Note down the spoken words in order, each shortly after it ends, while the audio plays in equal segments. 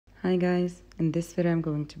Hi guys, in this video I'm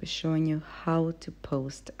going to be showing you how to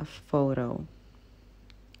post a photo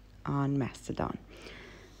on Mastodon.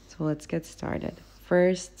 So let's get started.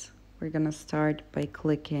 First, we're gonna start by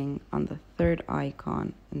clicking on the third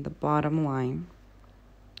icon in the bottom line.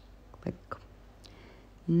 Click.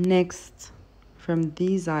 Next, from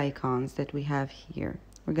these icons that we have here,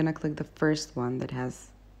 we're gonna click the first one that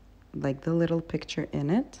has like the little picture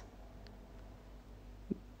in it.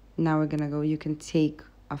 Now we're gonna go, you can take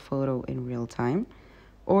a photo in real time,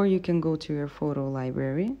 or you can go to your photo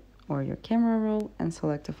library or your camera roll and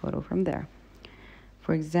select a photo from there.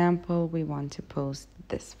 For example, we want to post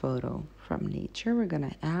this photo from nature. We're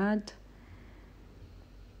gonna add,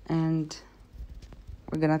 and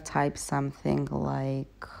we're gonna type something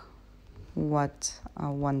like, what a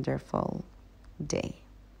wonderful day.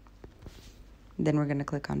 Then we're gonna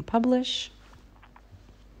click on publish.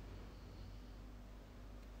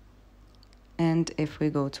 And if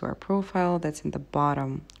we go to our profile, that's in the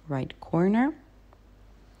bottom right corner,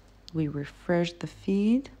 we refresh the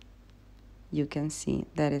feed, you can see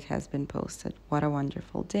that it has been posted. What a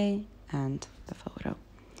wonderful day, and the photo.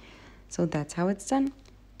 So that's how it's done.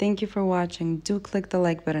 Thank you for watching. Do click the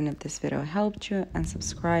like button if this video helped you, and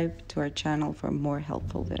subscribe to our channel for more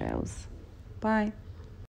helpful videos. Bye.